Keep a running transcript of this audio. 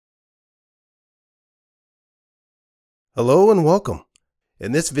Hello and welcome.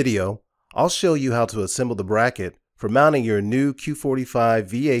 In this video, I'll show you how to assemble the bracket for mounting your new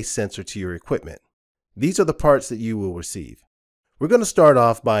Q45VA sensor to your equipment. These are the parts that you will receive. We're going to start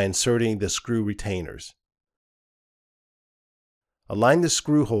off by inserting the screw retainers. Align the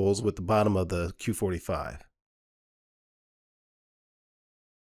screw holes with the bottom of the Q45.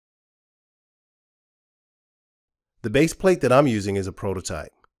 The base plate that I'm using is a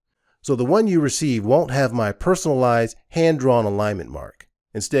prototype. So the one you receive won't have my personalized hand-drawn alignment mark.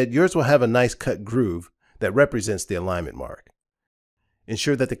 Instead, yours will have a nice cut groove that represents the alignment mark.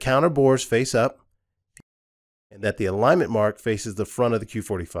 Ensure that the counter bores face up and that the alignment mark faces the front of the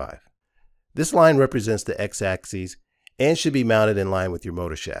Q45. This line represents the x-axis and should be mounted in line with your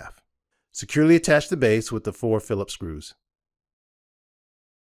motor shaft. Securely attach the base with the 4 Phillips screws.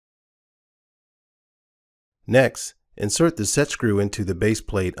 Next, insert the set screw into the base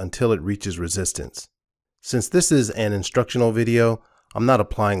plate until it reaches resistance. Since this is an instructional video, I'm not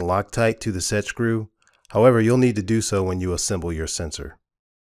applying Loctite to the set screw. However, you'll need to do so when you assemble your sensor.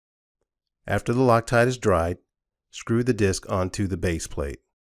 After the Loctite is dried, screw the disc onto the base plate.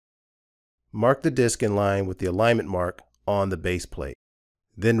 Mark the disc in line with the alignment mark on the base plate.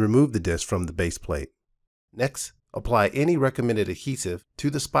 Then remove the disc from the base plate. Next, apply any recommended adhesive to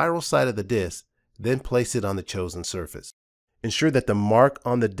the spiral side of the disc. Then place it on the chosen surface. Ensure that the mark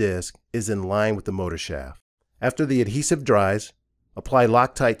on the disc is in line with the motor shaft. After the adhesive dries, apply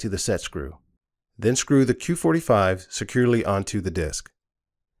Loctite to the set screw. Then screw the Q45 securely onto the disc.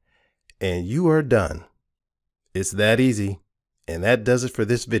 And you are done. It's that easy. And that does it for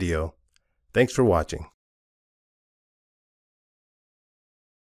this video. Thanks for watching.